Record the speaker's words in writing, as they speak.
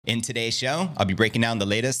In today's show, I'll be breaking down the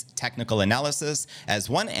latest technical analysis as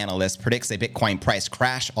one analyst predicts a Bitcoin price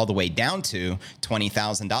crash all the way down to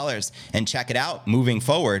 $20,000. And check it out, moving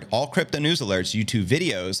forward, all Crypto News Alerts YouTube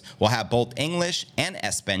videos will have both English and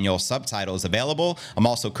Espanol subtitles available. I'm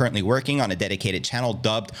also currently working on a dedicated channel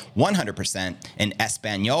dubbed 100% in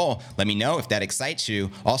Espanol. Let me know if that excites you.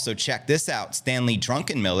 Also, check this out. Stanley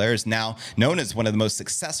Druckenmiller is now known as one of the most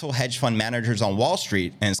successful hedge fund managers on Wall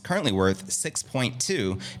Street and is currently worth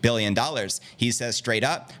 $6.2 billion. He says straight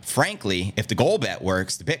up, frankly, if the gold bet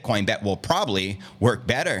works, the Bitcoin bet will probably work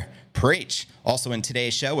better. Preach. Also in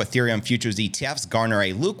today's show, Ethereum futures ETFs garner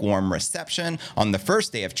a lukewarm reception on the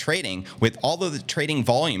first day of trading, with all of the trading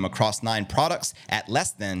volume across 9 products at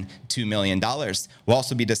less than $2 million. We'll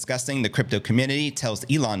also be discussing the crypto community tells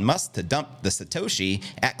Elon Musk to dump the Satoshi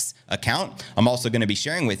X account. I'm also going to be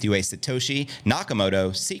sharing with you a Satoshi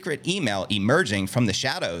Nakamoto secret email emerging from the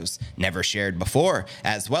shadows, never shared before,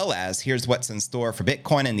 as well as here's what's in store for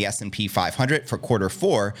Bitcoin and the S&P 500 for quarter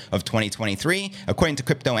 4 of 2023, according to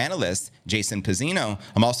crypto analyst Jason Pizzino.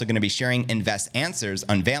 I'm also going to be sharing Invest Answers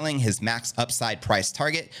unveiling his max upside price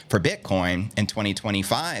target for Bitcoin in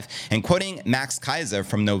 2025. And quoting Max Keiser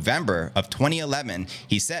from November of 2011,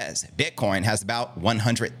 he says, Bitcoin has about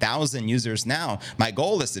 100,000 users now. My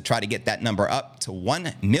goal is to try to get that number up to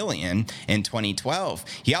 1 million in 2012.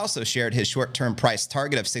 He also shared his short-term price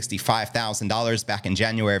target of $65,000 back in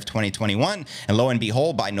January of 2021. And lo and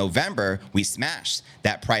behold, by November, we smashed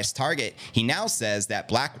that price target. He now says that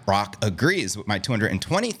BlackRock agrees with my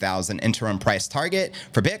 220,000 interim price target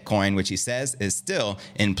for Bitcoin, which he says is still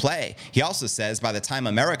in play. He also says by the time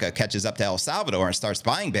America catches up to El Salvador and starts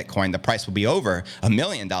buying Bitcoin, the price will be over $1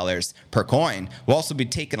 million per coin. We'll also be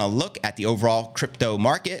taking a look at the overall crypto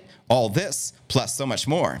market. All this plus so much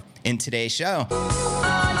more in today's show.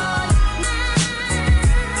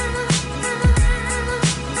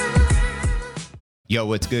 Yo,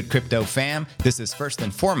 what's good, crypto fam? This is first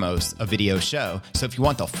and foremost a video show. So if you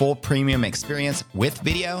want the full premium experience with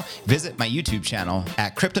video, visit my YouTube channel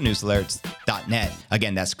at cryptonewsalerts.net.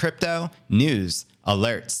 Again, that's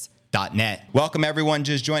cryptonewsalerts.net. Welcome everyone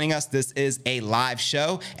just joining us. This is a live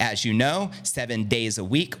show, as you know, 7 days a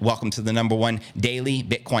week. Welcome to the #1 daily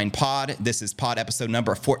Bitcoin pod. This is pod episode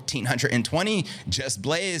number 1420. Just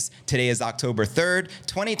blaze. Today is October 3rd,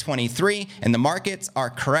 2023, and the markets are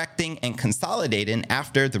correcting and consolidating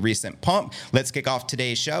after the recent pump. Let's kick off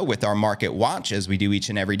today's show with our market watch, as we do each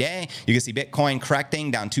and every day. You can see Bitcoin correcting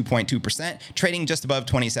down 2.2%, trading just above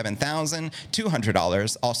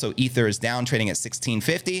 $27,200. Also, Ether is down, trading at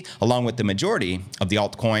 $16.50. Along with the majority of the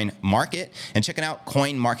altcoin market. And checking out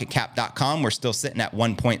coinmarketcap.com, we're still sitting at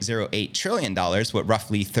 $1.08 trillion with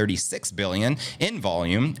roughly 36 billion in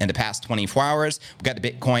volume. In the past 24 hours, we've got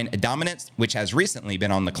the Bitcoin dominance, which has recently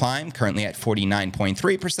been on the climb, currently at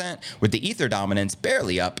 49.3%, with the Ether dominance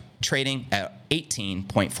barely up, trading at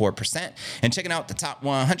 18.4%. And checking out the top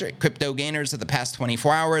 100 crypto gainers of the past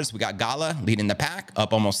 24 hours, we got Gala leading the pack,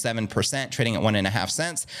 up almost 7%, trading at 1.5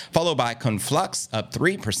 cents, followed by Conflux, up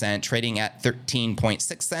 3%, trading at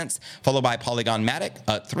 13.6 cents, followed by Polygon Matic,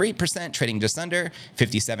 up 3%, trading just under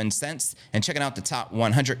 57 cents. And checking out the top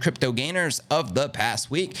 100 crypto gainers of the past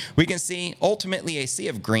week, we can see ultimately a sea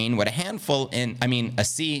of green with a handful a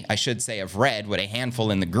sea, I should say, of red with a handful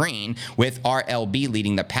in the green, with RLB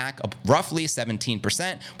leading the pack, up roughly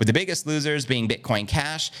 17%, with the biggest losers being Bitcoin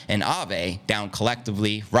Cash and Aave down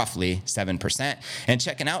collectively roughly 7%. And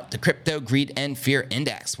checking out the Crypto Greed and Fear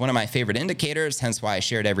Index, one of my favorite indicators, hence why I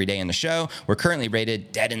share it every day in the show. We're currently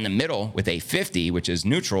rated dead in the middle with a 50, which is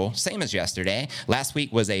neutral, same as yesterday. Last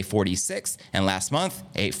week was a 46, and last month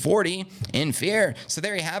a 40 in fear. So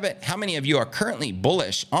there you have it. How many of you are currently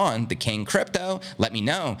bullish on the King Crypto? Let me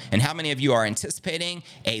know. And how many of you are anticipating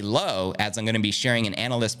a low, as I'm going to be sharing an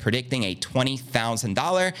analyst predicting a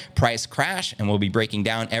 $20,000 price crash, and we'll be breaking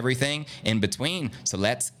down everything in between. So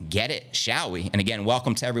let's get it, shall we? And again,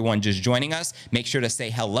 welcome to everyone just joining us. Make sure to say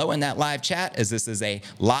hello in that live chat, as this is a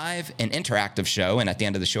live and interactive show, and at the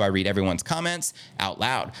end of the show, I read everyone's comments out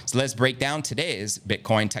loud. So let's break down today's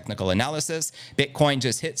Bitcoin technical analysis. Bitcoin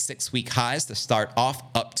just hit 6-week highs to start off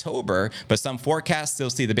October, but some forecasts still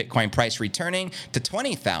see the Bitcoin price returning to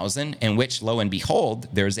 20,000, in which, lo and behold,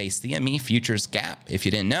 there's a CME futures gap, if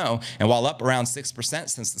you didn't know. And while up around 6%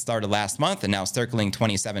 since the start of last month and now circling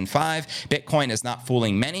 27.5, Bitcoin is not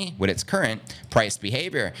fooling many with its current price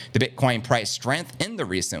behavior. The Bitcoin price strength in the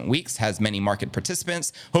recent weeks has many market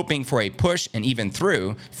participants hoping for a push and even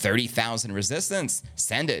through 30,000 resistance.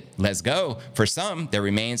 Send it. Let's go. For some, there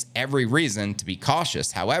remains every reason to be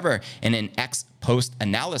cautious. However, in an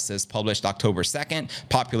post-analysis published October 2nd,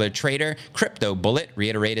 popular trader Crypto Bullet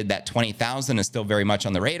reiterated that 20,000 is still very much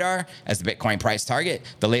on the radar as the Bitcoin price target.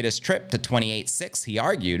 The latest trip to 28.6, he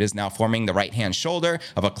argued, is now forming the right-hand shoulder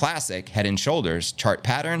of a classic head and shoulders chart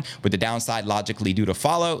pattern, with the downside logically due to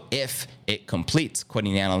follow if it completes,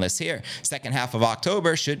 quoting the analyst here. Second half of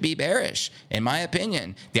October should be bearish, in my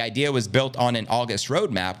opinion. The idea was built on an August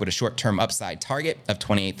roadmap with a short-term upside target of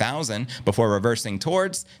 28,000 before reversing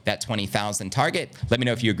towards that 20,000 target. Let me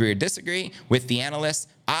know if you agree or disagree with the analyst.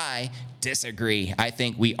 I disagree. I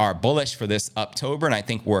think we are bullish for this October, and I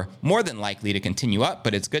think we're more than likely to continue up,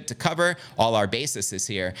 but it's good to cover all our bases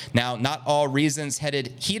here. Now, not all reasons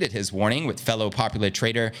heeded his warning, with fellow popular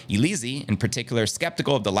trader Elise, in particular,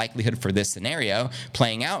 skeptical of the likelihood for this scenario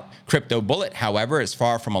playing out. Crypto Bullet, however, is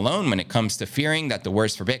far from alone when it comes to fearing that the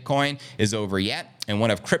worst for Bitcoin is over yet. In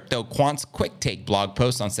one of Crypto Quant's quick take blog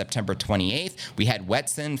posts on September 28th, we had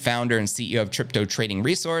Wetson, founder and CEO of crypto trading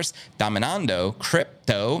resource Dominando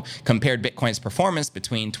Crypto, compared Bitcoin's performance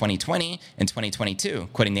between 2020 and 2022.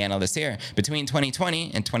 Quoting the analyst here, between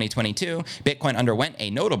 2020 and 2022, Bitcoin underwent a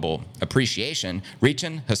notable appreciation,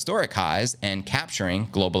 reaching historic highs and capturing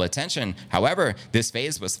global attention. However, this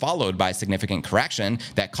phase was followed by a significant correction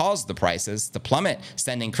that caused the prices to plummet,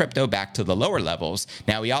 sending crypto back to the lower levels.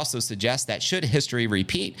 Now, he also suggests that should history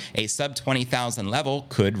repeat, a sub 20,000 level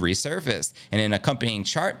could resurface. And an accompanying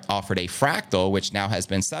chart offered a fractal, which now has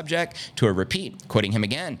been subject to a repeat. Quoting him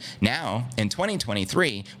again, now in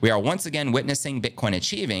 2023, we are once again witnessing Bitcoin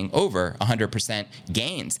achieving over 100%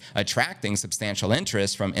 gains, attracting substantial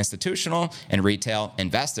interest from institutional and retail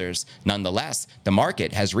investors. Nonetheless, the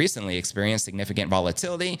market has recently experienced significant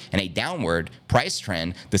volatility and a downward price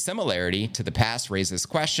trend. The similarity to the past raises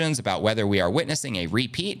questions about whether we are witnessing a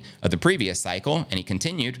repeat of the previous cycle. And he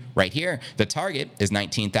continued right here, the target is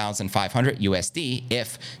 19,500 USD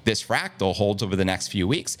if this fractal holds over the next few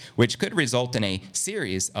weeks, which could result in a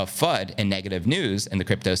series of FUD and negative news in the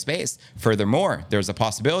crypto space. Furthermore, there's a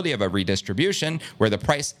possibility of a redistribution where the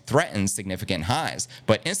price threatens significant highs,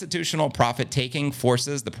 but institutional profit-taking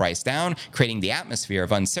forces the price down, creating the atmosphere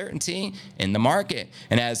of uncertainty in the market.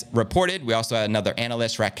 And as reported, we also had another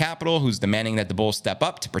analyst, Rack Capital, who's demanding that the bulls step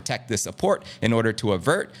up to protect this support in order to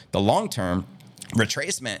avert the long-term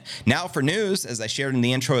retracement. Now for news, as I shared in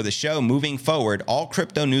the intro of the show, moving forward, all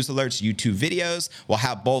Crypto News Alerts YouTube videos will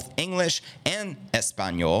have both English and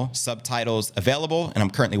Espanol subtitles available, and I'm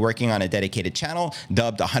currently working on a dedicated channel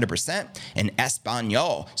dubbed 100% in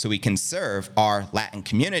Espanol so we can serve our Latin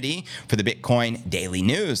community for the Bitcoin Daily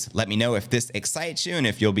News. Let me know if this excites you and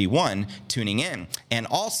if you'll be one tuning in. And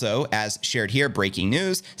also, as shared here, breaking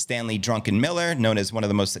news, Stanley Drunken Miller, known as one of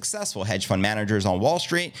the most successful hedge fund managers on Wall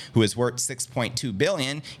Street, who is worth $6.2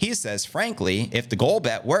 billion, he says, frankly, if the gold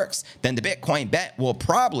bet works, then the Bitcoin bet will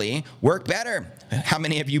probably work better. How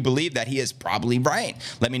many of you believe that he is probably right?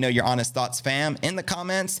 Let me know your honest thoughts, fam, in the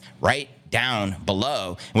comments right down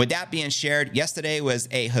below. And with that being shared, yesterday was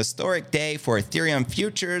a historic day for Ethereum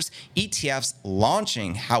futures ETFs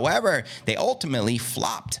launching. However, they ultimately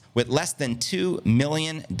flopped with less than $2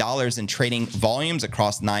 million in trading volumes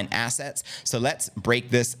across 9 assets. So let's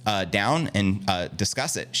break this down and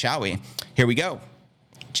discuss it, shall we? Here we go.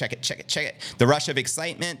 Check it. The rush of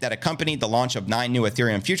excitement that accompanied the launch of 9 new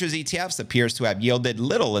Ethereum futures ETFs appears to have yielded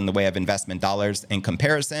little in the way of investment dollars. In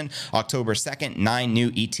comparison, October 2nd, 9 new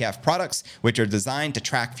ETF products, which are designed to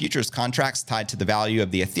track futures contracts tied to the value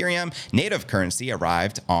of the Ethereum native currency,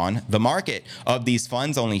 arrived on the market. Of these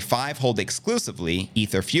funds, only 5 hold exclusively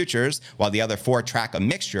Ether futures, while the other 4 track a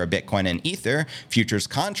mixture of Bitcoin and Ether futures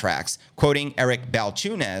contracts. Quoting Eric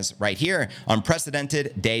Balchunas right here,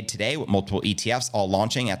 unprecedented day today with multiple ETFs all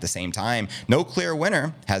launching at the same time. No clear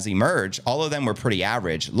winner has emerged. All of them were pretty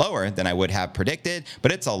average, lower than I would have predicted,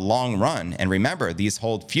 but it's a long run. And remember, these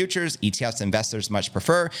hold futures. ETFs investors much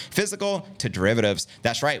prefer physical to derivatives.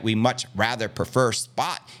 That's right. We much rather prefer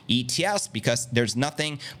spot ETFs because there's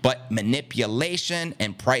nothing but manipulation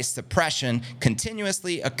and price suppression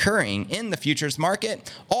continuously occurring in the futures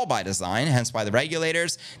market, all by design, hence why the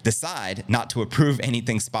regulators decide not to approve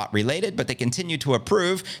anything spot related, but they continue to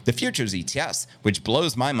approve the futures ETFs, which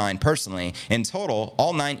blows my mind personally. In total,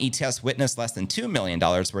 all 9 ETFs witnessed less than $2 million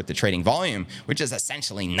worth of trading volume, which is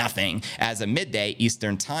essentially nothing. As of midday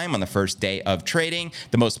Eastern time on the first day of trading,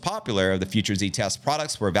 the most popular of the futures ETFs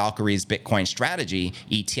products were Valkyrie's Bitcoin Strategy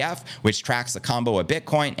ETF, which tracks a combo of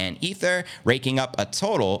Bitcoin and Ether, raking up a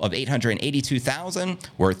total of 882,000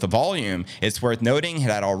 worth of volume. It's worth noting it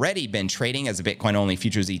had already been trading as a Bitcoin-only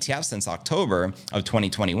futures ETF since October of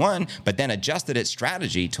 2021, but then adjusted its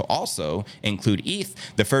strategy to also include ETH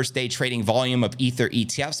The first day trading volume of Ether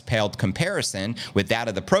ETFs paled comparison with that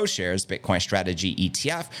of the ProShares Bitcoin Strategy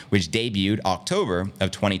ETF, which debuted October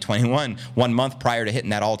of 2021, 1 month prior to hitting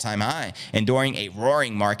that all-time high. And during a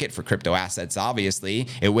roaring market for crypto assets, obviously,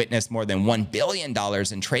 it witnessed more than $1 billion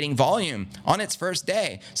in trading volume on its first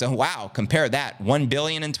day. So wow, compare that, $1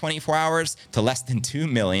 billion in 24 hours to less than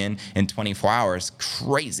 $2 million in 24 hours.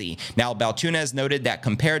 Crazy. Now, Balchunas noted that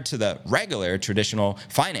compared to the regular traditional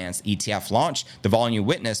finance ETF launch, the volume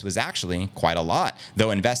witnessed was actually quite a lot,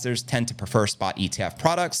 though investors tend to prefer spot ETF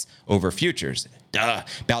products over futures. Duh.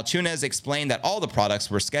 Balchunas explained that all the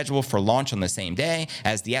products were scheduled for launch on the same day,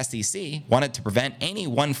 as the SEC wanted to prevent any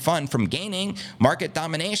one fund from gaining market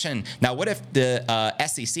domination. Now, what if the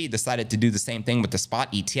SEC decided to do the same thing with the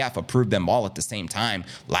spot ETF, approved them all at the same time?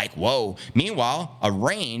 Like, whoa. Meanwhile, a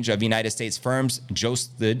range of United States firms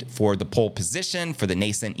jostled for the pole position for the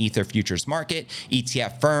nascent Ether futures market.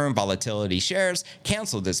 ETF firm Volatility Shares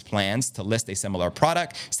canceled its plans to list a similar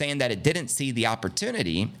product, saying that it didn't see the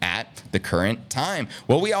opportunity at the current time.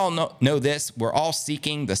 Well, we all know this. We're all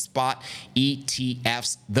seeking the spot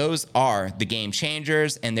ETFs. Those are the game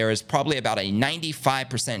changers, and there is probably about a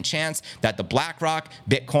 95% chance that the BlackRock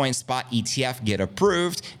Bitcoin spot ETF get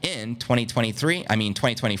approved in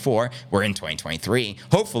 2024. We're in 2023.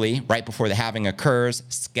 Hopefully, right before the halving occurs,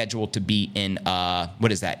 scheduled to be in,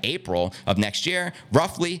 April of next year,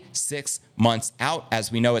 roughly 6 months out.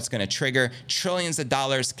 As we know, it's going to trigger trillions of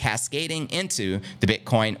dollars cascading into the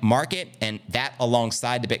Bitcoin market, and that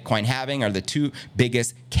alongside the Bitcoin halving are the two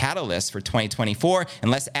biggest catalysts for 2024. And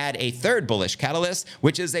let's add a third bullish catalyst,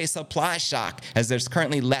 which is a supply shock, as there's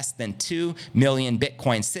currently less than 2 million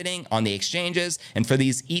Bitcoin sitting on the exchanges. And for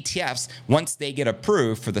these ETFs, once they get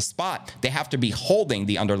approved for the spot, they have to be holding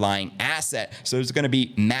the underlying asset. So there's going to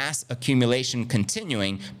be mass accumulation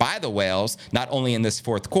continuing by the whales, not only in this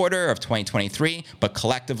fourth quarter of 2023, but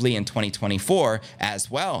collectively in 2024 as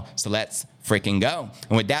well. So let's freaking go.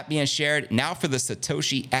 And with that being shared, now for the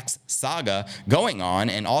Satoshi X saga going on.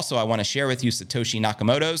 And also I want to share with you Satoshi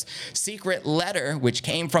Nakamoto's secret letter, which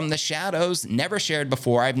came from the shadows, never shared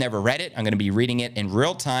before. I've never read it. I'm going to be reading it in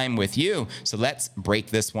real time with you. So let's break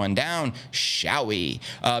this one down, shall we?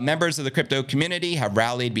 Members of the crypto community have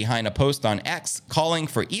rallied behind a post on X calling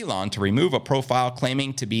for Elon to remove a profile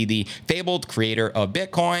claiming to be the fabled creator of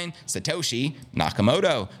Bitcoin, Satoshi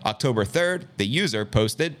Nakamoto. October 3rd, the user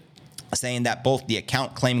posted saying that both the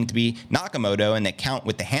account claiming to be Nakamoto and the account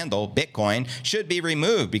with the handle Bitcoin should be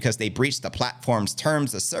removed because they breached the platform's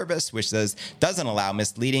terms of service, which doesn't allow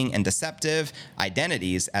misleading and deceptive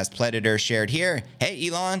identities. As Predator shared here, hey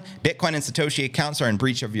Elon, Bitcoin and Satoshi accounts are in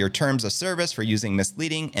breach of your terms of service for using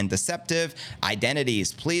misleading and deceptive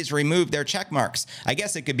identities. Please remove their check marks. I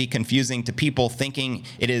guess it could be confusing to people thinking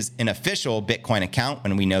it is an official Bitcoin account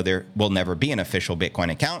when we know there will never be an official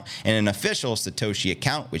Bitcoin account and an official Satoshi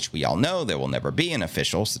account, which we all know there will never be an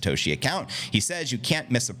official Satoshi account. He says you can't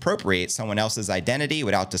misappropriate someone else's identity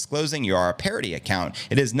without disclosing you are a parody account.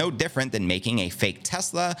 It is no different than making a fake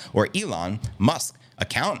Tesla or Elon Musk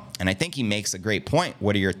account. And I think he makes a great point.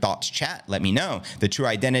 What are your thoughts, chat? Let me know. The true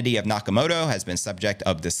identity of Nakamoto has been subject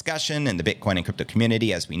of discussion in the Bitcoin and crypto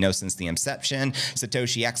community, as we know since the inception.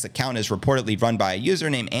 Satoshi X account is reportedly run by a user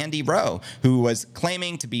named Andy Rowe, who was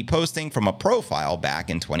claiming to be posting from a profile back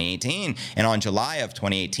in 2018. And on July of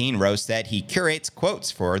 2018, Rowe said he curates quotes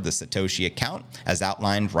for the Satoshi account, as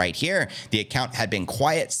outlined right here. The account had been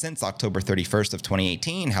quiet since October 31st of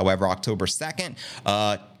 2018. However, October 2nd,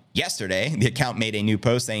 yesterday, the account made a new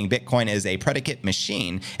post saying Bitcoin is a predicate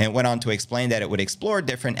machine, and it went on to explain that it would explore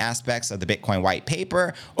different aspects of the Bitcoin white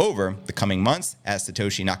paper over the coming months, as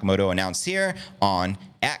Satoshi Nakamoto announced here on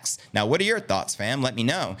X. Now, what are your thoughts, fam? Let me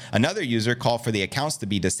know. Another user called for the accounts to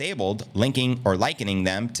be disabled, linking or likening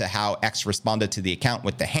them to how X responded to the account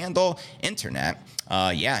with the handle internet.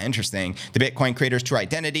 Yeah, interesting. The Bitcoin creator's true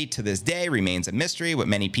identity to this day remains a mystery, with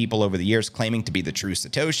many people over the years claiming to be the true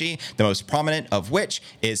Satoshi, the most prominent of which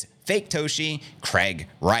is Fake Toshi Craig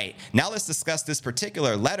Wright. Now let's discuss this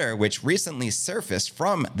particular letter, which recently surfaced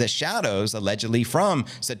from the shadows, allegedly from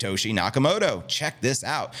Satoshi Nakamoto. Check this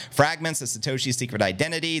out. Fragments of Satoshi's secret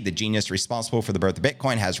identity, the genius responsible for the birth of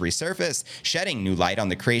Bitcoin, has resurfaced, shedding new light on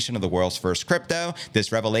the creation of the world's first crypto.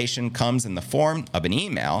 This revelation comes in the form of an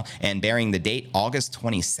email and bearing the date August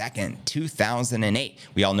 22nd, 2008.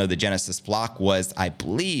 We all know the Genesis block was, I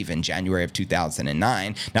believe, in January of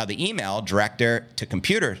 2009. Now, the email, director to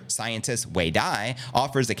computer scientist Wei Dai,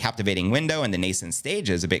 offers a captivating window in the nascent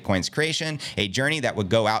stages of Bitcoin's creation, a journey that would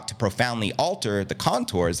go out to profoundly alter the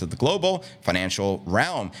contours of the global financial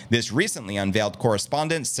realm. This recently unveiled correspondence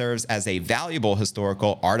correspondence serves as a valuable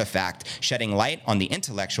historical artifact, shedding light on the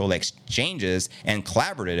intellectual exchanges and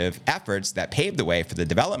collaborative efforts that paved the way for the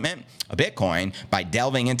development of Bitcoin. By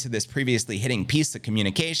delving into this previously hidden piece of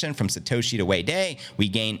communication from Satoshi to Wei Day, we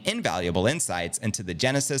gain invaluable insights into the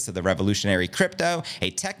genesis of the revolutionary crypto, a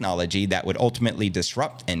technology that would ultimately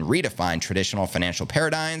disrupt and redefine traditional financial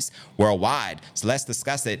paradigms worldwide. So let's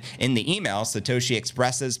discuss it. In the email, Satoshi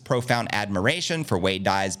expresses profound admiration for Wei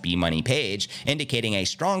Dai's B-Money page, indicating a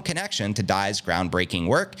strong connection to Dai's groundbreaking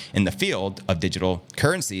work in the field of digital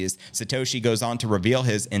currencies. Satoshi goes on to reveal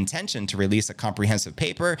his intention to release a comprehensive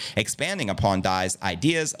paper expanding upon Dai's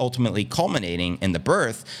ideas, ultimately culminating in the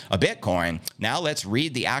birth of Bitcoin. Now let's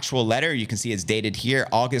read the actual letter. You can see it's dated here,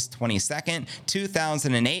 August 22nd,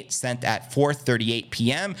 2008, sent at 4:38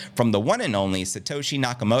 p.m. from the one and only Satoshi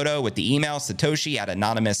Nakamoto with the email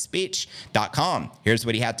satoshi@anonymousspeech.com. Here's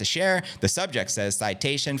what he had to share. The subject says,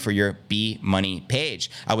 citation for your B-Money page.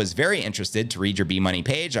 I was very interested to read your B-Money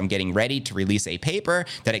page. I'm getting ready to release a paper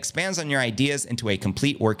that expands on your ideas into a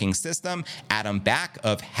complete working system. Adam Back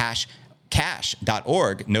of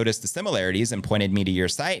Cash.org noticed the similarities and pointed me to your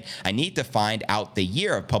site. I need to find out the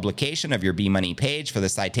year of publication of your B-Money page for the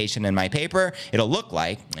citation in my paper. It'll look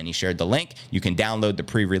like, and he shared the link, you can download the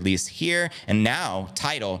pre-release here. And now,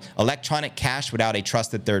 title, Electronic Cash Without a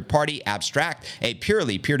Trusted Third Party, Abstract. A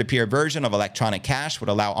purely peer-to-peer version of electronic cash would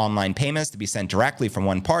allow online payments to be sent directly from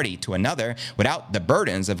one party to another without the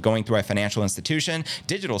burdens of going through a financial institution.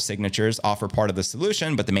 Digital signatures offer part of the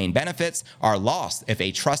solution, but the main benefits are lost if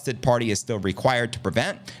a trusted party is still required to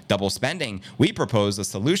prevent double spending. We propose a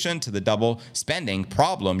solution to the double spending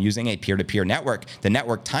problem using a peer-to-peer network. The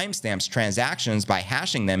network timestamps transactions by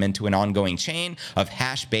hashing them into an ongoing chain of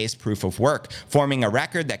hash-based proof of work, forming a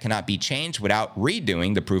record that cannot be changed without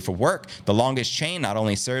redoing the proof of work. The longest chain not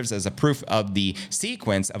only serves as a proof of the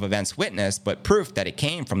sequence of events witnessed, but proof that it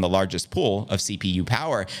came from the largest pool of CPU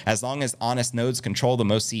power. As long as honest nodes control the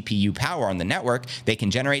most CPU power on the network, they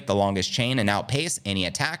can generate the longest chain and outpace any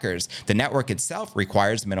attackers. The network itself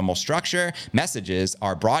requires minimal structure. Messages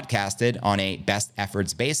are broadcasted on a best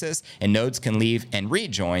efforts basis, and nodes can leave and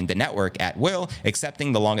rejoin the network at will,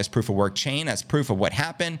 accepting the longest proof of work chain as proof of what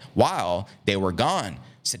happened while they were gone.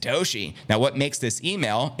 Satoshi. Now, what makes this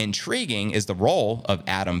email intriguing is the role of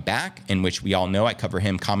Adam Back, in which we all know, I cover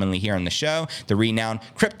him commonly here on the show, the renowned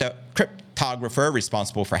cryptographer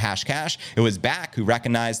responsible for Hashcash. It was Back who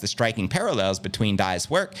recognized the striking parallels between Dai's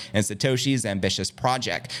work and Satoshi's ambitious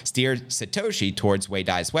project, steered Satoshi towards Wei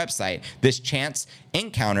Dai's website. This chance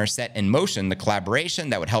encounter set in motion the collaboration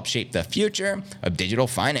that would help shape the future of digital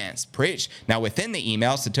finance. Preach. Now, within the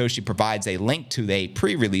email, Satoshi provides a link to a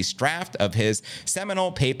pre-release draft of his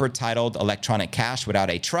seminal paper titled Electronic Cash Without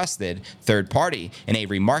a Trusted Third Party. In a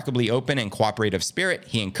remarkably open and cooperative spirit,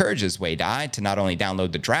 he encourages Wei Dai to not only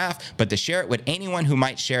download the draft, but to share it with anyone who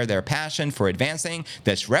might share their passion for advancing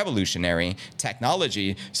this revolutionary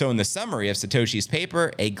technology. So in the summary of Satoshi's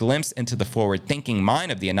paper, a glimpse into the forward-thinking mind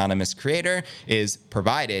of the anonymous creator is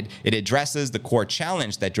provided. It addresses the core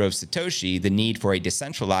challenge that drove Satoshi, the need for a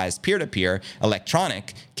decentralized peer-to-peer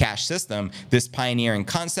electronic cash system. This pioneering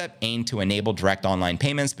concept aimed to enable direct online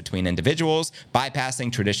payments between individuals,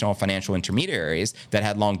 bypassing traditional financial intermediaries that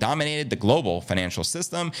had long dominated the global financial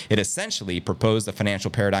system. It essentially proposed a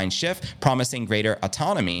financial paradigm shift, promising greater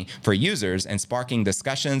autonomy for users and sparking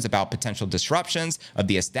discussions about potential disruptions of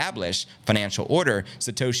the established financial order.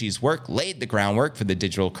 Satoshi's work laid the groundwork for the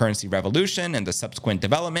digital currency revolution and the subsequent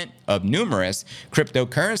development of numerous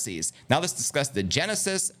cryptocurrencies. Now let's discuss the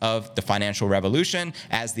genesis of the financial revolution,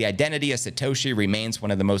 as the identity of Satoshi remains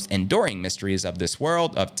one of the most enduring mysteries of this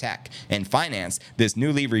world of tech and finance. This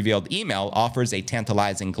newly revealed email offers a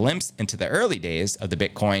tantalizing glimpse into the early days of the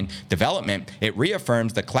Bitcoin development. It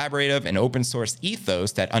reaffirms the collaborative and open source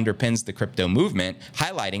ethos that underpins the crypto movement,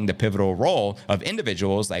 highlighting the pivotal role of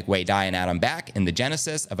individuals like Wei Dai and Adam Back in the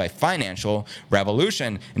genesis of a financial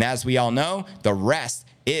revolution. And as we all know, the rest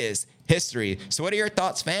is history. So what are your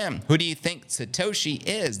thoughts, fam? Who do you think Satoshi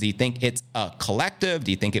is? Do you think it's a collective?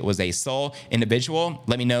 Do you think it was a sole individual?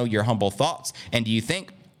 Let me know your humble thoughts. And do you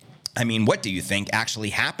think, what do you think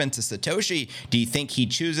actually happened to Satoshi? Do you think he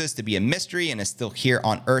chooses to be a mystery and is still here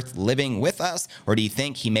on Earth living with us? Or do you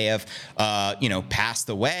think he may have, passed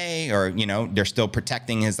away, or, they're still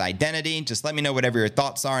protecting his identity? Just let me know whatever your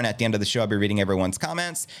thoughts are. And at the end of the show, I'll be reading everyone's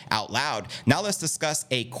comments out loud. Now let's discuss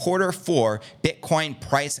a Q4 Bitcoin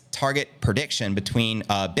price target prediction between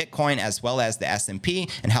Bitcoin as well as the S&P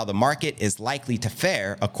and how the market is likely to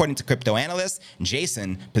fare, according to crypto analyst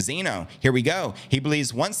Jason Pizzino. Here we go. He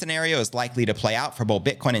believes one scenario scenario is likely to play out for both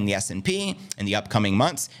Bitcoin and the S&P in the upcoming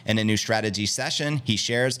months. In a new strategy session, he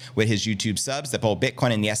shares with his YouTube subs that both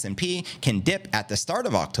Bitcoin and the S&P can dip at the start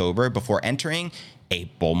of October before entering a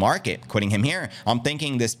bull market. Quoting him here, I'm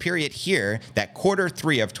thinking this period here, that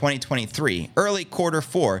Q3 of 2023, early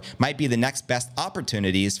Q4, might be the next best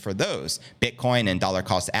opportunities for those Bitcoin and dollar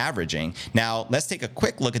cost averaging. Now, let's take a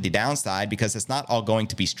quick look at the downside, because it's not all going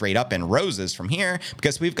to be straight up and roses from here,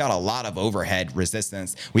 because we've got a lot of overhead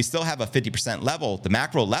resistance. We still have a 50% level, the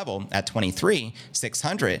macro level at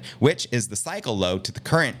 23,600, which is the cycle low to the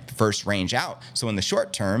current first range out. So in the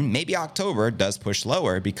short term, maybe October does push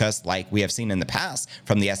lower, because like we have seen in the past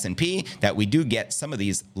from the S&P, that we do get some of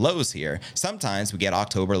these lows here. Sometimes we get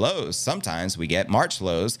October lows. Sometimes we get March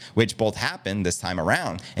lows, which both happen this time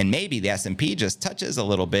around. And maybe the S&P just touches a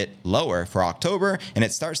little bit lower for October, and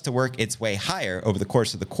it starts to work its way higher over the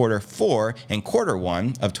course of the Q4 and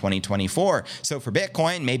Q1 of 2024. So for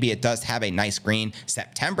Bitcoin, maybe it does have a nice green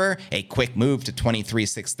September, a quick move to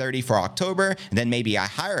 23,630 for October, and then maybe a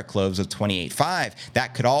higher close of 28.5.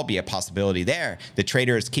 That could all be a possibility there. The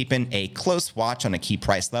trader is keeping a close watch on a key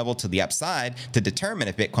price level to the upside to determine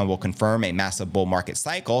if Bitcoin will confirm a massive bull market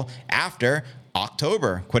cycle after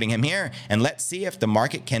October. Quoting him here, and let's see if the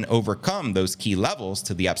market can overcome those key levels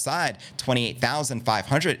to the upside.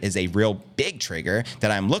 28,500 is a real big trigger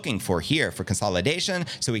that I'm looking for here for consolidation,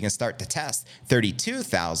 so we can start to test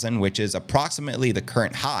 32,000, which is approximately the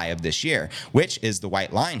current high of this year, which is the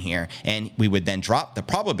white line here. And we would then drop the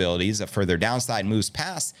probabilities of further downside moves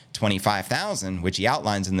past 25,000, which he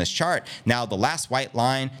outlines in this chart. Now, the last white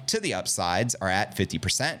line to the upsides are at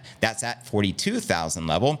 50%. That's at 42,000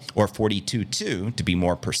 level, or 42.2 to be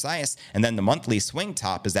more precise. And then the monthly swing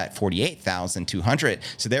top is at 48,200.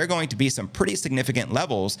 So there are going to be some pretty significant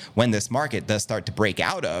levels when this market does start to break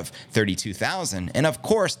out of 32,000. And of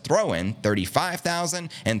course, throw in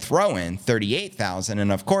 35,000 and throw in 38,000.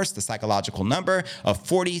 And of course, the psychological number of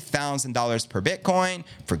 $40,000 per Bitcoin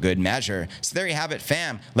for good measure. So there you have it,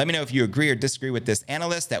 fam. Let me know if you agree or disagree with this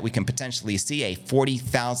analyst that we can potentially see a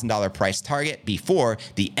 $40,000 price target before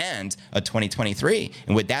the end of 2023.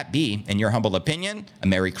 And would that be, in your humble opinion, a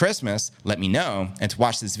Merry Christmas? Let me know. And to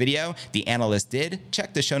watch this video, the analyst did,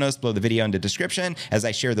 check the show notes below the video in the description as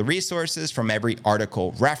I share the resources from every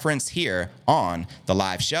article referenced here on the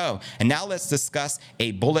live show. And now let's discuss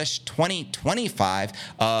a bullish 2025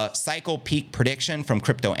 cycle peak prediction from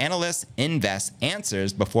crypto analyst Invest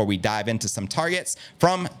Answers before we dive into some targets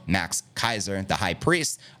from Max Keiser, the high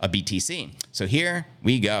priest of BTC. So here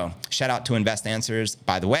we go. Shout out to Invest Answers,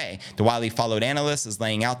 by the way. The widely followed analyst is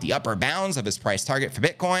laying out the upper bounds of his price target for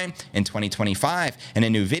Bitcoin in 2025. In a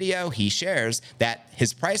new video, he shares that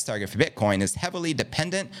his price target for Bitcoin is heavily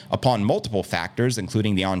dependent upon multiple factors,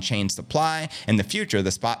 including the on-chain supply and the future of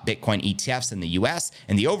the spot Bitcoin ETFs in the US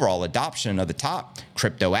and the overall adoption of the top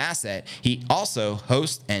crypto asset. He also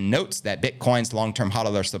hosts and notes that Bitcoin's long-term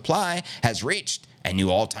hodler supply has reached a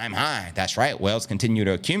new all-time high. That's right. Whales continue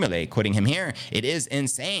to accumulate. Quoting him here, it is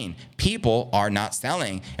insane. People are not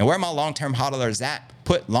selling. And where are my long-term hodlers at?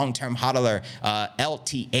 Put long-term hodler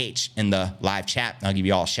LTH in the live chat. I'll give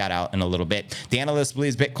you all a shout out in a little bit. The analyst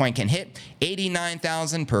believes Bitcoin can hit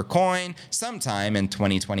 89,000 per coin sometime in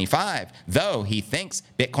 2025, though he thinks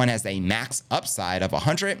Bitcoin has a max upside of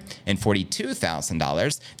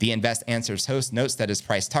 $142,000. The Invest Answers host notes that his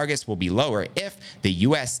price targets will be lower if the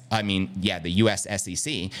US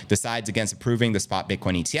SEC decides against approving the spot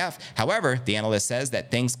Bitcoin ETF. However, the analyst says that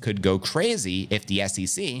things could go crazy if the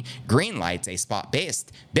SEC greenlights a spot-based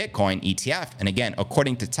Bitcoin ETF. And again,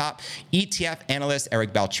 according to top ETF analyst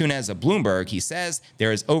Eric Balchunas of Bloomberg, he says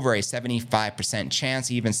there is over a 75% chance,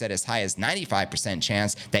 he even said as high as 95%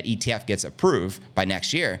 chance, that ETF gets approved by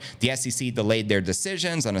next year. The SEC delayed their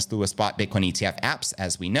decisions on a slew of spot Bitcoin ETF apps,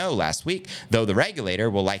 as we know, last week, though the regulator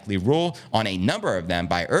will likely rule on a number of them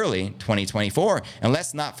by early 2024. And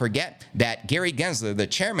let's not forget that Gary Gensler, the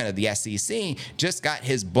chairman of the SEC, just got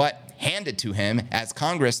his butt handed to him as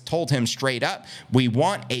Congress told him straight up, we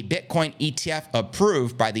want a Bitcoin ETF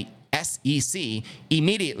approved by the SEC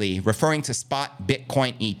immediately, referring to spot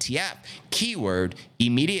Bitcoin ETF. Keyword,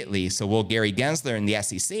 immediately. So will Gary Gensler and the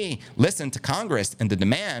SEC listen to Congress and the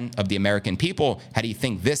demand of the American people? How do you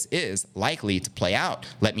think this is likely to play out?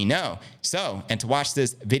 Let me know. So, and to watch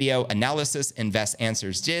this video analysis Invest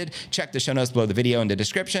Answers did, check the show notes below the video in the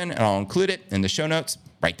description, and I'll include it in the show notes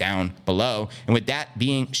right down below. And with that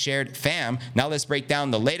being shared, fam, now let's break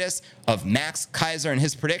down the latest of Max Keiser and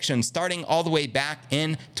his predictions starting all the way back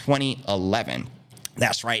in 2011.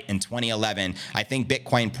 That's right. In 2011, I think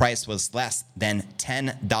Bitcoin price was less than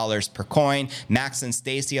 $10 per coin. Max and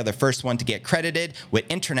Stacy are the first one to get credited with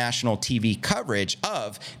international TV coverage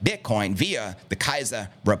of Bitcoin via the Keiser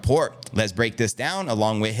report. Let's break this down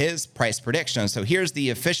along with his price prediction. So here's the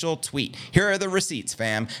official tweet. Here are the receipts,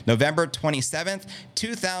 fam. November 27th,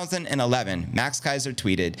 2011, Max Keiser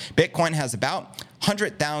tweeted, Bitcoin has about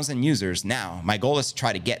 100,000 users now. My goal is to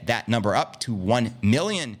try to get that number up to 1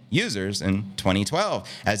 million users in 2012.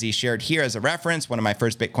 As he shared here as a reference, one of my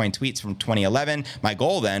first Bitcoin tweets from 2011, my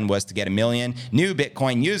goal then was to get 1 million new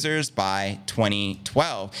Bitcoin users by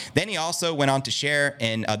 2012. Then he also went on to share,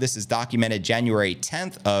 and this is documented January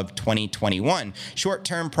 10th of 2021,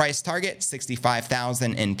 short-term price target,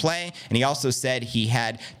 65,000 in play. And he also said he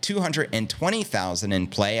had 220,000 in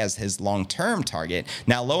play as his long-term target.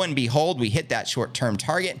 Now, lo and behold, we hit that short-term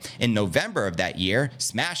target in November of that year,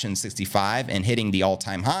 smashing 65 and hitting the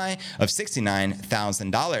all-time high of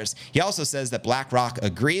 $69,000. He also says that BlackRock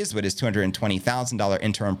agrees with his $220,000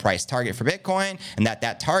 interim price target for Bitcoin, and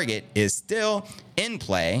that target is still in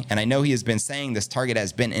play. And I know he has been saying this target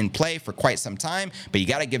has been in play for quite some time, but you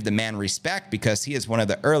got to give the man respect because he is one of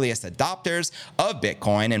the earliest adopters of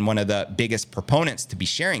Bitcoin and one of the biggest proponents to be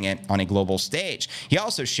sharing it on a global stage. He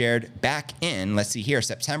also shared back in, let's see here,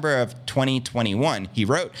 September of 2021, he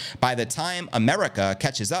wrote, by the time America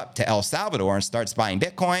catches up to El Salvador and starts buying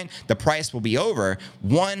Bitcoin, the price will be over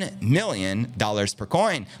 $1 million per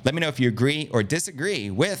coin. Let me know if you agree or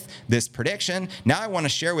disagree with this prediction. Now I want to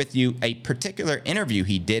share with you a particular interview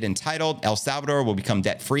he did entitled El Salvador will become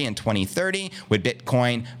debt-free in 2030 with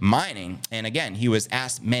Bitcoin mining. And again, he was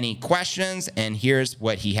asked many questions, and here's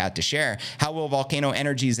what he had to share. How will Volcano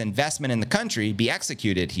Energy's investment in the country be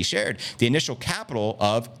executed? He shared the initial capital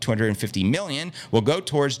of $250 million will go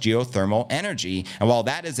towards geothermal energy. And while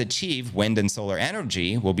that is achieved, wind and solar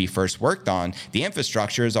energy will be first worked on. The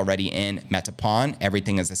infrastructure is already in Metapon.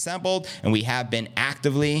 Everything is assembled, and we have been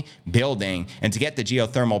actively building. And to get the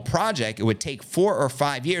geothermal project, it would take 4 or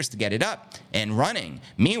 5 years to get it up and running.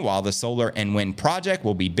 Meanwhile, the solar and wind project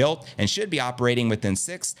will be built and should be operating within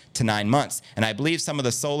 6 to 9 months. And I believe some of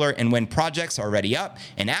the solar and wind projects are already up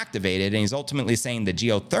and activated. And he's ultimately saying the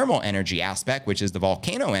geothermal energy aspect, which is the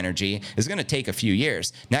volcano energy, is going to take a few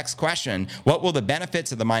years. Next question, what will the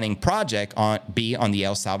benefits of the mining project be on the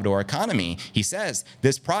El Salvador economy? He says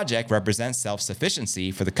this project represents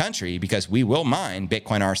self-sufficiency for the country because we will mine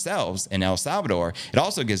Bitcoin ourselves in El Salvador. It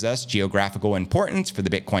also gives us geographical importance for the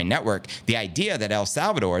Bitcoin network. The idea that El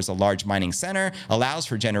Salvador is a large mining center allows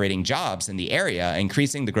for generating jobs in the area,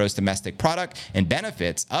 increasing the gross domestic product and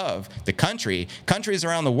benefits of the country. Countries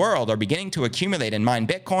around the world are beginning to accumulate and mine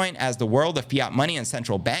Bitcoin as the world of fiat money and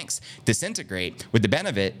central banks disintegrate. With the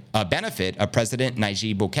benefit of President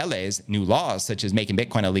Nayib Bukele's new laws, such as making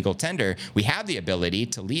Bitcoin a legal tender, we have the ability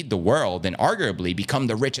to lead the world and arguably become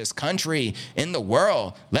the richest country in the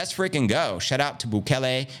world. Let's freaking go. Shout out to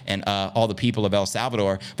Bukele and all the people of El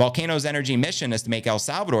Salvador. Volcano's energy mission is to make El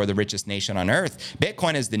Salvador the richest nation on earth.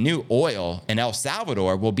 Bitcoin is the new oil, and El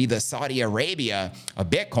Salvador will be the Saudi Arabia of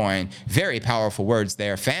Bitcoin. Very powerful words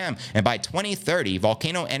there, fam. And by 2030,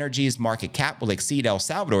 Volcano Energy's market cap will exceed El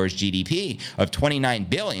Salvador's GDP of $29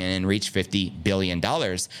 billion and reach $50 billion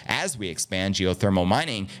as we expand geothermal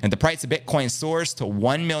mining and the price of Bitcoin soars to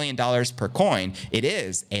 $1 million per coin. It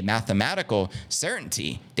is a mathematical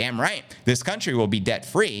certainty. Damn right. This country will be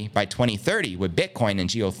debt-free by 2030 with Bitcoin and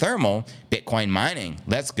geothermal Bitcoin mining.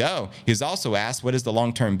 Let's go. He was also asked, what is the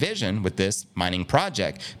long-term vision with this mining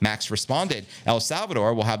project? Max responded, El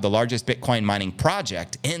Salvador will have the largest Bitcoin mining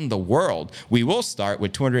project in the world. We will start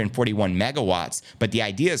with 241 megawatts, but the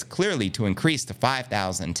idea is clearly to increase to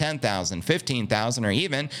 5,000, 10,000, 15,000, or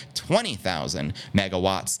even 20,000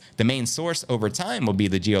 megawatts. The main source over time will be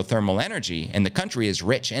the geothermal energy, and the country is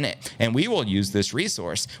rich in it, and we will use this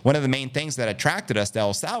resource. One of the main things that attracted us to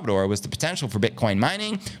El Salvador was the potential for Bitcoin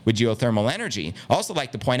mining with geothermal energy. Also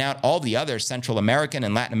like to point out all the other Central American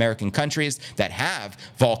and Latin American countries that have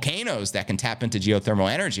volcanoes that can tap into geothermal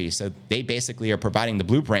energy. So they basically are providing the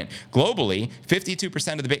blueprint. Globally,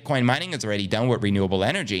 52% of the Bitcoin mining is already done with renewable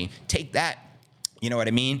energy. Take that. You know what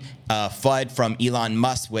I mean? FUD from Elon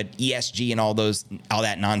Musk with ESG and all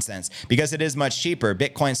that nonsense. Because it is much cheaper.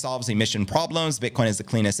 Bitcoin solves emission problems. Bitcoin is the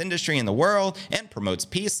cleanest industry in the world and promotes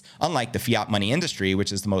peace, unlike the fiat money industry,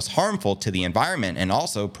 which is the most harmful to the environment and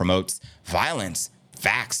also promotes violence.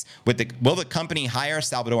 Facts. Will the company hire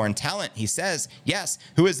Salvadoran talent? He says, yes.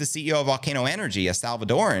 Who is the CEO of Volcano Energy? A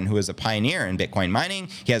Salvadoran who is a pioneer in Bitcoin mining.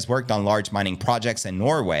 He has worked on large mining projects in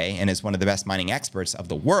Norway and is one of the best mining experts of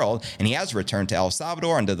the world. And he has returned to El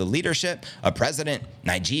Salvador under the leadership of President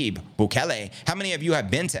Nayib Bukele. How many of you have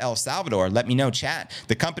been to El Salvador? Let me know, chat.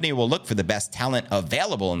 The company will look for the best talent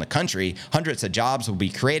available in the country. Hundreds of jobs will be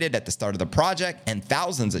created at the start of the project and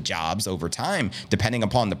thousands of jobs over time. Depending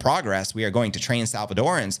upon the progress, we are going to train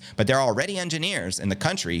Salvadorans, but there are already engineers in the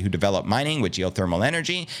country who develop mining with geothermal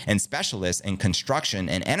energy and specialists in construction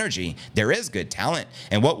and energy. There is good talent.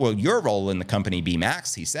 And what will your role in the company be,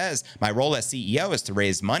 Max? He says, my role as CEO is to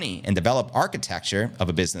raise money and develop architecture of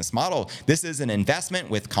a business model. This is an investment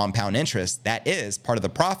with compound interest. That is, part of the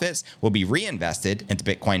profits will be reinvested into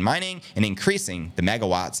Bitcoin mining and increasing the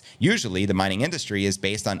megawatts. Usually, the mining industry is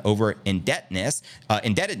based on over-indebtedness,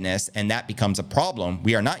 and that becomes a problem.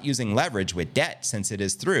 We are not using leverage with debt since it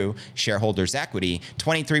is through shareholders' equity.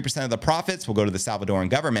 23% of the profits will go to the Salvadoran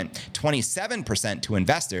government, 27% to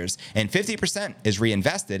investors, and 50% is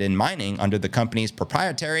reinvested in mining under the company's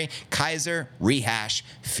proprietary Keiser rehash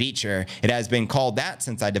feature. It has been called that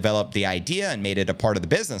since I developed the idea and made it a part of the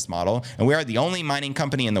business model, and we are the only mining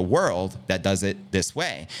company in the world that does it this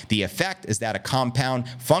way. The effect is that a compound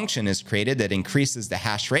function is created that increases the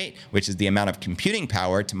hash rate, which is the amount of computing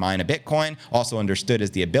power to mine a Bitcoin, also understood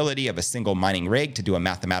as the ability of a single mining rig to do a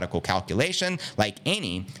mathematical calculation like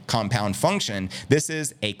any compound function. This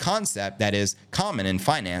is a concept that is common in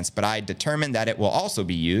finance, but I determined that it will also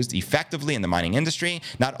be used effectively in the mining industry,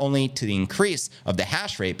 not only to the increase of the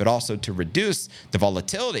hash rate, but also to reduce the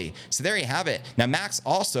volatility. So there you have it. Now, Max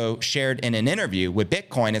also shared in an interview with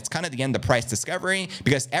Bitcoin, it's kind of the end of price discovery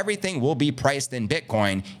because everything will be priced in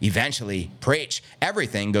Bitcoin eventually. Preach.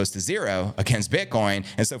 Everything goes to zero against Bitcoin.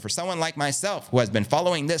 And so for someone like myself who has been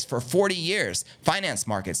following this for 40 years, finance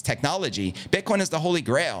markets, technology, Bitcoin is the holy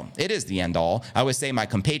grail. It is the end all. I would say my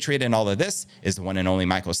compatriot in all of this is the one and only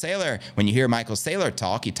Michael Saylor. When you hear Michael Saylor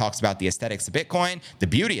talk, he talks about the aesthetics of Bitcoin, the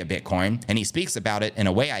beauty of Bitcoin, and he speaks about it in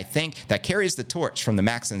a way I think that carries the torch from the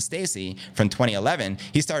Max and Stacy from 2011.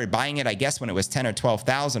 He started buying it, I guess, when it was 10 or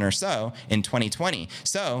 12,000 or so in 2020.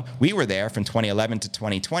 So we were there from 2011 to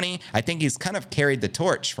 2020. I think he's kind of carried the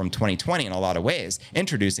torch from 2020 in a lot of ways,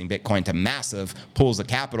 introducing Bitcoin to massive pools of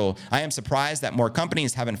capital. I am surprised that more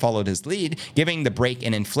companies haven't followed his lead, giving the break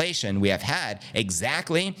in inflation we have had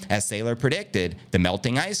exactly as Saylor predicted, the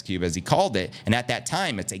melting ice cube as he called it. And at that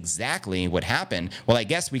time, it's exactly what happened. Well, I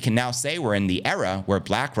guess we can now say we're in the era where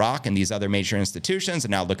BlackRock and these other major institutions are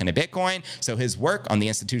now looking at Bitcoin. So his work on the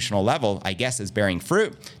institutional level, I guess, is bearing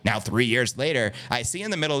fruit. Now, 3 years later, I see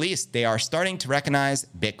in the Middle East, they are starting to recognize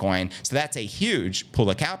Bitcoin. So that's a huge pool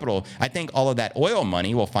of capital. I think all of that oil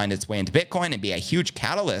money will find its way into Bitcoin and be a huge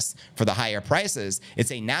catalyst for the higher prices.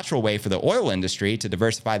 It's a natural way for the oil industry to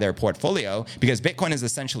diversify their portfolio because Bitcoin is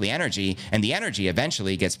essentially energy, and the energy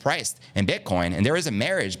eventually gets priced in Bitcoin. And there is a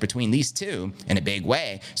marriage between these two in a big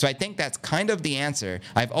way. So I think that's kind of the answer.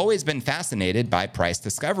 I've always been fascinated by price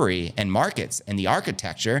discovery and markets and the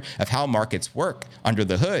architecture of how markets work under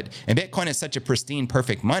the hood. And Bitcoin is such a pristine,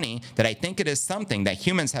 perfect money that I think it is something that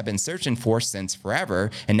humans have been searching for since forever.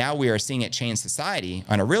 And now we are seeing it change society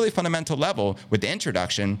on a really fundamental level with the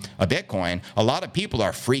introduction of Bitcoin. A lot of people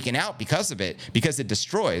are freaking out because of it, because it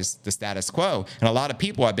destroys the status quo. And a lot of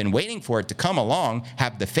people have been waiting for it to come along,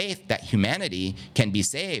 have the faith that humanity can be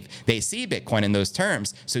saved. They see Bitcoin in those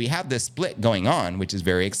terms. So you have this split going on, which is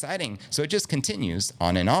very exciting. So it just continues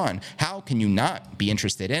on and on. How can you not be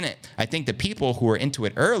interested in it? I think the people who were into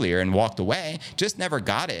it earlier and walked away just never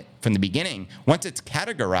got it from the beginning. Once it's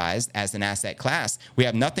categorized as an asset class, we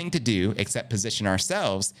have nothing to do except position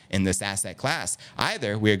ourselves in this asset class.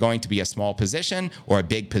 Either we are going to be a small position or a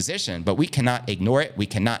big position, but we cannot ignore it. We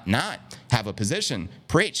cannot not have a position.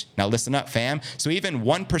 Preach. Now listen up, fam. So even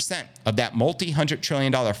 1% of that multi-$100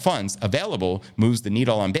 trillion funds available moves the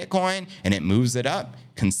needle on Bitcoin, and it moves it up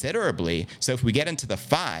considerably. So if we get into the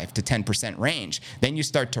 5 to 10% range, then you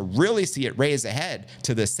start to really see it raise ahead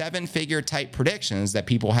to the 7-figure type predictions that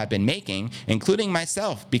people have been making, including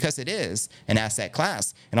myself, because it is an asset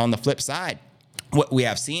class. And on the flip side, what we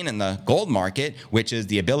have seen in the gold market, which is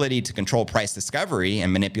the ability to control price discovery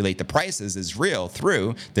and manipulate the prices, is real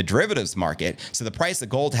through the derivatives market. So the price of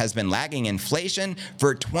gold has been lagging inflation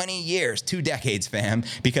for 20 years, 2 decades, fam,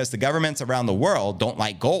 because the governments around the world don't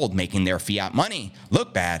like gold making their fiat money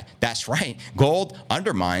look bad. That's right. Gold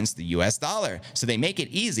undermines the US dollar. So they make it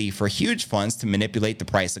easy for huge funds to manipulate the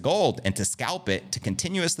price of gold and to scalp it to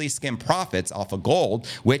continuously skim profits off of gold,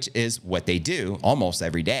 which is what they do almost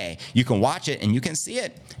every day. You can watch it and you you can see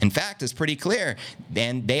it. In fact, it's pretty clear.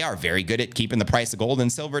 And they are very good at keeping the price of gold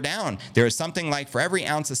and silver down. There is something like for every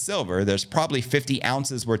ounce of silver, there's probably 50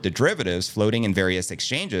 ounces worth of derivatives floating in various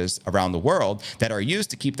exchanges around the world that are used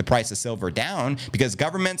to keep the price of silver down because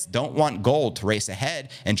governments don't want gold to race ahead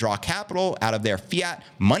and draw capital out of their fiat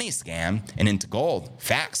money scam and into gold.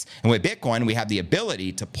 Facts. And with Bitcoin, we have the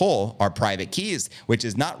ability to pull our private keys, which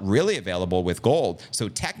is not really available with gold. So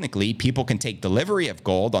technically, people can take delivery of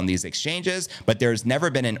gold on these exchanges, but there's never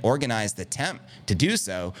been an organized attempt to do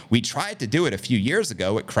so. We tried to do it a few years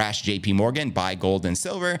ago. It crashed JP Morgan, buy gold and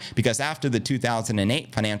silver, because after the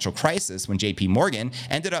 2008 financial crisis, when JP Morgan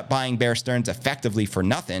ended up buying Bear Stearns effectively for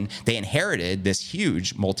nothing, they inherited this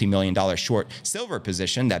huge multi-million-dollar short silver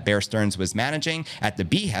position that Bear Stearns was managing at the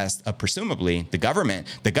behest of presumably the government.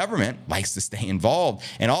 The government likes to stay involved.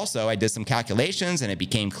 And also, I did some calculations and it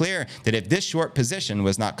became clear that if this short position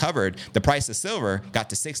was not covered, the price of silver got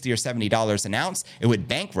to $60 or $70 an ounce, it would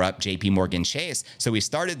bankrupt JP Morgan Chase. So we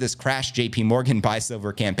started this crash JP Morgan buy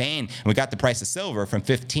silver campaign, and we got the price of silver from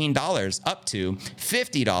 $15 up to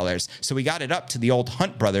 $50. So we got it up to the old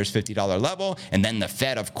Hunt Brothers $50 level, and then the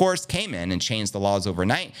Fed, of course, came in and changed the laws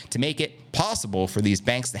overnight to make it possible for these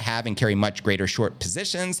banks to have and carry much greater short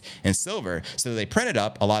positions in silver. So they printed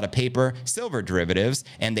up a lot of paper silver derivatives,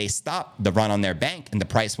 and they stopped the run on their bank, and the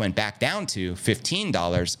price went back down to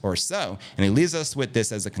 $15 or so. And it leaves us with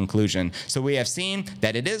this as a conclusion. So we have seen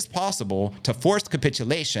that it is possible to force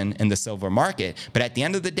capitulation in the silver market, but at the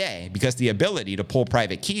end of the day, because the ability to pull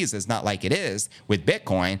private keys is not like it is with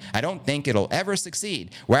Bitcoin, I don't think it'll ever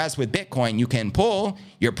succeed. Whereas with Bitcoin, you can pull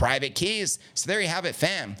your private keys. So there you have it,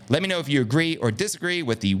 fam. Let me know if you agree or disagree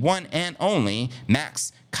with the one and only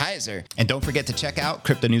Max Keiser. And don't forget to check out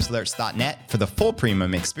cryptonewsalerts.net for the full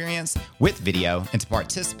premium experience with video and to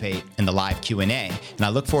participate in the live Q&A. And I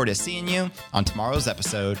look forward to seeing you on tomorrow's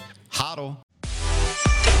episode. Hodl.